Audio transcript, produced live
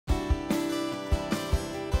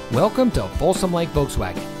Welcome to Folsom Lake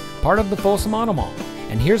Volkswagen, part of the Folsom Auto Mall.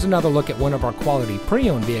 And here's another look at one of our quality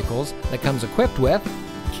pre-owned vehicles that comes equipped with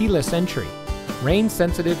keyless entry,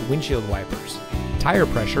 rain-sensitive windshield wipers, tire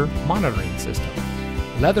pressure monitoring system,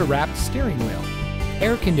 leather-wrapped steering wheel,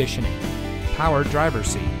 air conditioning, power driver's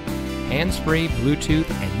seat, hands-free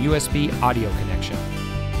Bluetooth and USB audio connection,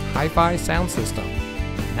 hi-fi sound system,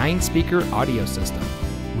 9-speaker audio system,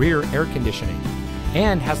 rear air conditioning,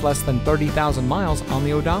 and has less than 30,000 miles on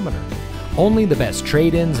the odometer. Only the best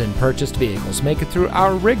trade-ins and purchased vehicles make it through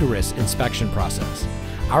our rigorous inspection process.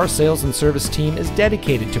 Our sales and service team is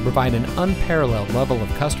dedicated to provide an unparalleled level of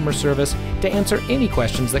customer service to answer any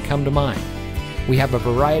questions that come to mind. We have a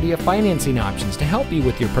variety of financing options to help you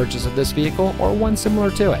with your purchase of this vehicle or one similar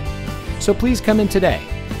to it. So please come in today.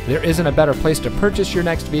 There isn't a better place to purchase your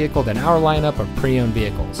next vehicle than our lineup of pre-owned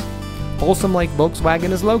vehicles. Folsom Lake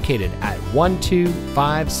Volkswagen is located at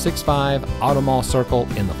 12565 Auto Mall Circle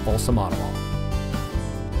in the Folsom Auto Mall.